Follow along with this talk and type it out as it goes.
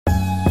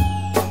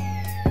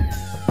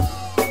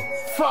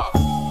Fuck.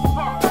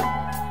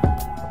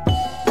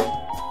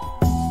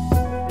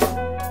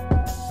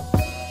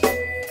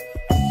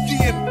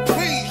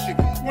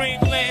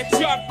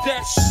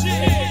 That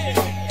shit.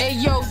 Hey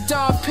yo,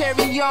 Don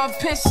Perry on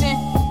pissing.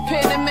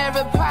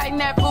 Panamera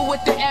pineapple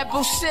with the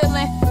apple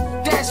ceiling.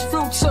 That's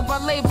fruits of our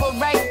labor,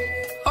 right?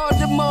 All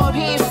the more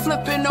hands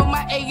flipping on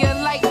my air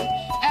like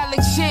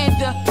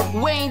Alexander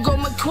Wayne go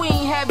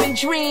McQueen having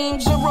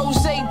dreams of rose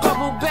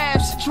bubble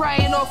baths,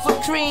 trying off a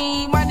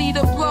cream. I need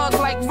a plug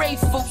like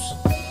Rayful's.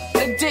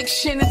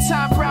 Addiction and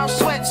Tom Brown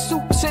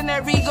sweatsuits and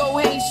there ego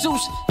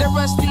Jesus. That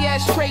rusty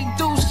ashtray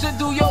deuce to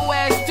do your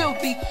ass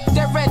filthy.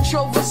 That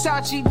retro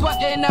Versace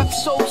button up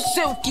so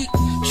silky.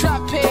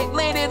 Drop head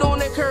landed on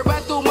the curb, I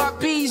threw my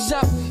bees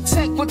up.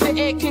 Tech with the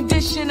air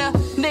conditioner,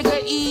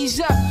 nigga ease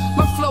up.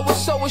 My flow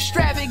is so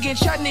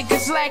extravagant, y'all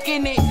niggas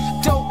lacking it.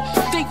 Don't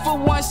think for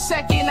 1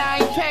 second, I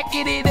ain't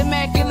packing it.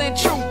 Immaculate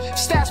true,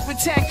 style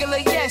spectacular,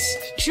 yes.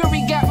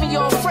 Jury got me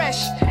all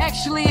fresh,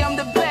 actually I'm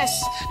the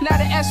best. Now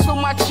the S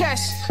on my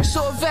chest,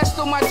 so a vest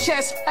on my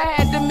chest. I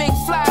had to make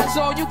flies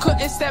on, you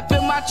couldn't step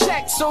in my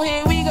check. So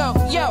here we go,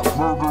 yo.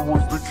 Murder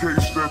was the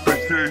case that they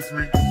gave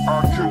me.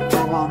 I killed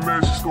her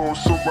mask on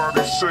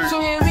somebody say.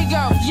 So here we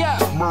go, yo.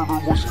 Murder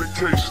was the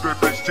case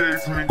that they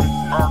gave me.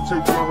 I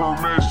killed her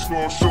mask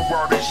on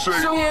somebody say.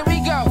 So here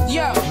we go,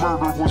 yo.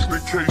 Murder was the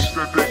case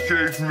that they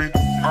gave me.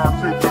 I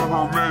killed her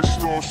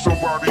mask on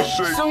somebody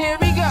say. So here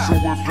we go. So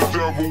if the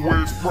devil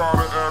wears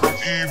Prada, Adam,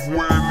 Eve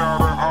wear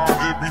nada, I'm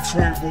in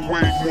between, but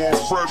way more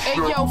fresh. Hey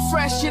yo,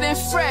 fresher than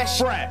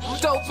fresh,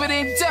 doper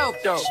than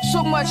dope.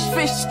 So much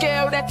fish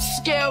scale that the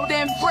scale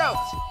then broke.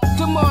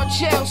 Demar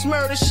Jails,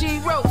 murder she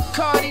wrote,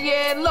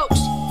 Cartier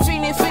lopes.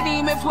 Fiending for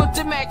demon, put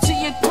the Mac to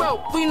your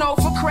throat. We know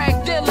for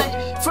crack dealing,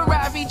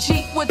 Ferrari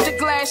Jeep with the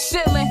glass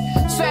ceiling.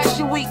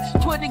 Fashion week,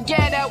 put a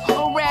gat out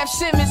on Rap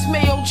Simmons.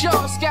 Mayo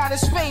Jaws got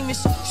us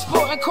famous.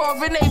 Sporting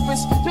carving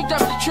aprons, picked up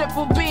the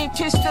triple beam,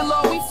 kissed the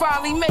law, we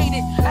finally made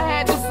it. I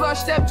had to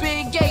flush that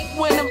big gate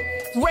when I'm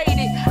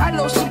raided. I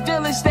know some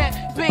dealers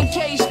that been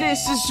caged,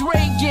 this is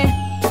Reagan.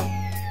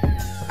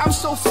 I'm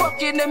so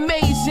fucking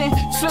amazing.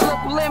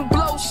 Philip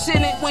Lindblow's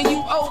in it when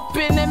you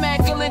open.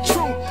 Immaculate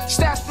true,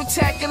 style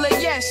spectacular,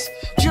 yes.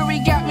 Jury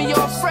got me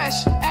all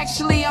fresh,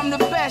 actually I'm the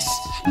best.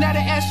 Now the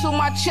S on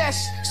my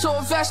chest, so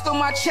a vest on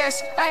my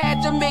chest. I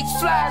had to make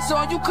flies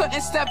on, you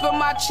couldn't step in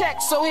my check.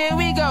 So here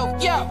we go,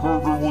 yo.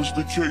 Murder was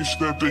the case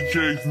that they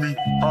gave me.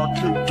 I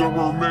killed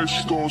her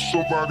mask on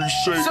somebody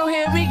say. So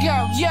here we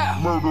go, yo.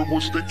 Murder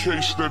was the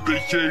case that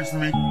they gave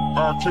me.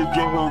 I killed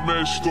her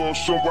mask on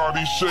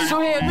somebody say.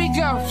 So here we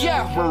go,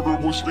 yo. Murder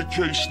was the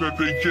case that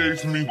they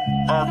gave me.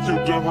 I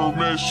killed her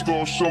mask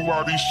on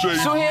somebody say.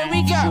 So here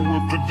we go. So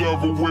if the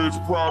devil wears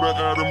Prada,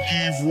 Adam,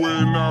 Eve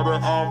wear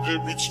nada, I'm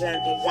in between,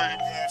 but way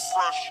more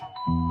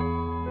fresh.